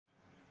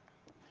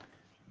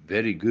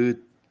Very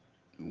good.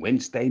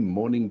 Wednesday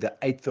morning, the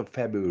 8th of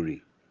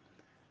February.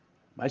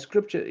 My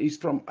scripture is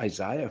from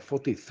Isaiah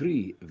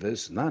 43,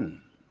 verse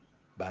 9.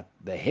 But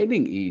the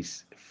heading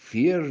is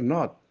Fear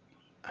Not.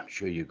 I'm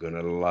sure you're going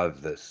to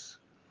love this.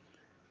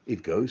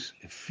 It goes,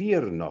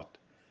 Fear not,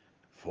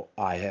 for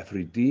I have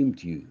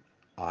redeemed you.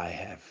 I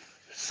have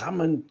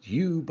summoned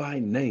you by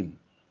name.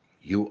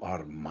 You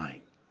are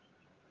mine.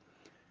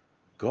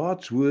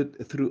 God's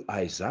word through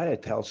Isaiah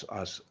tells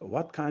us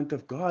what kind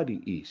of God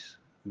he is.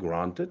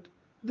 Granted,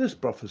 this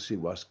prophecy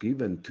was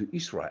given to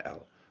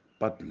Israel,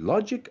 but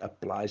logic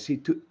applies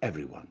it to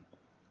everyone.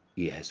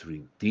 He has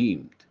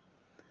redeemed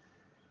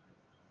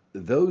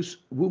those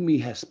whom he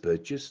has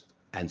purchased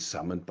and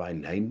summoned by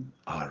name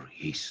are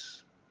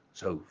his.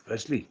 So,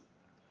 firstly,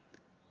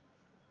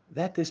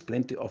 that has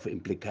plenty of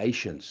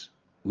implications.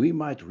 We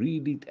might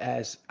read it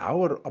as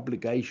our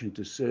obligation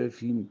to serve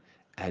him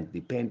and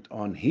depend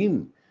on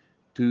him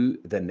to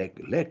the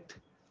neglect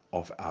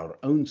of our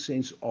own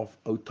sense of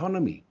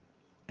autonomy.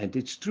 And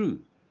it's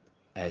true,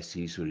 as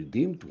his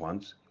redeemed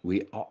ones,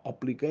 we are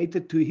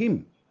obligated to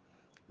him.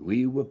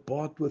 We were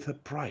bought with a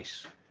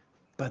price.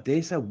 But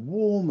there's a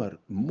warmer,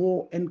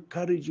 more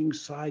encouraging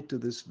side to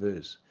this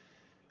verse.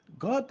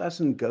 God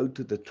doesn't go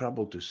to the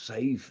trouble to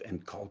save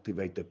and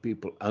cultivate the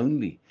people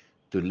only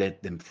to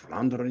let them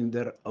flounder in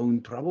their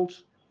own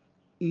troubles.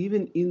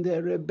 Even in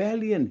their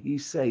rebellion, he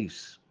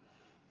saves.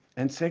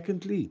 And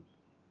secondly,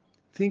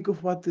 think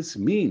of what this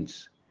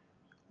means.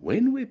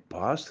 When we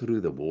pass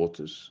through the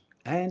waters,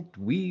 and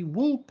we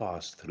will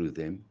pass through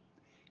them,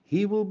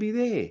 he will be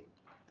there.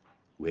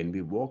 When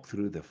we walk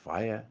through the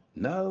fire,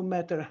 no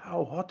matter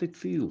how hot it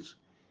feels,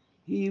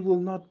 he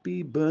will not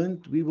be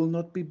burnt, we will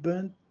not be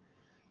burnt.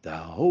 The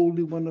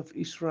Holy One of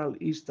Israel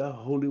is the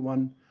Holy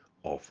One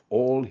of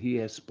all he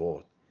has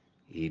bought.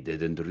 He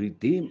didn't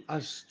redeem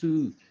us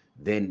to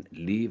then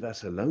leave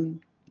us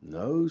alone.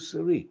 No,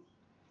 sirree.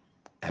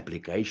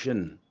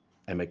 Application.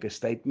 I make a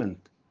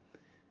statement.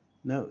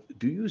 Now,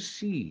 do you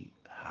see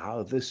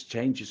how this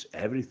changes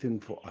everything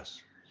for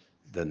us?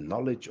 The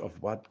knowledge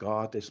of what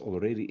God has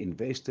already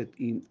invested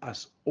in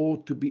us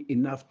ought to be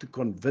enough to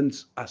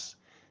convince us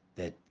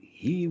that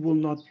he will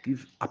not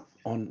give up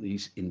on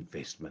his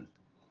investment.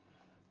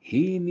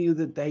 He knew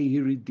the day he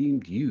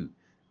redeemed you,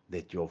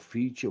 that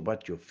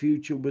what your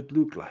future would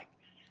look like,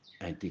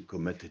 and he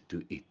committed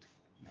to it.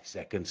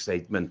 Second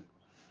statement,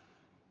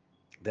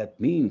 that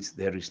means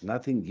there is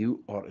nothing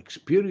you are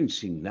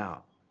experiencing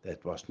now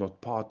that was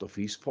not part of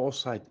his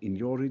foresight in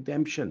your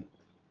redemption.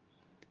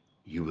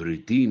 You were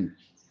redeemed,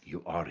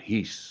 you are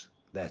his.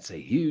 That's a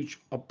huge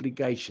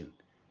obligation,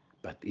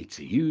 but it's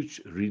a huge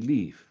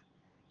relief.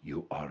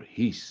 You are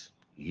his.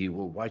 He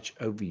will watch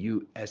over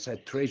you as a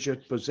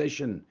treasured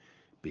possession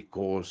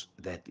because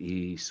that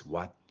is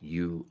what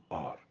you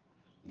are.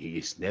 He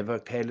is never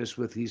careless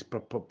with his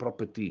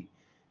property.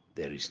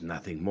 There is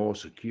nothing more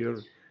secure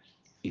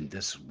in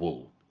this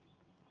world.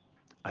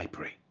 I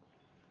pray.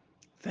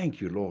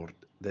 Thank you, Lord,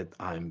 that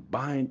I'm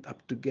bound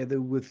up together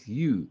with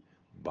you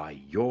by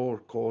your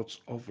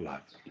cords of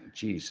love. In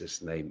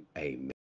Jesus' name, amen.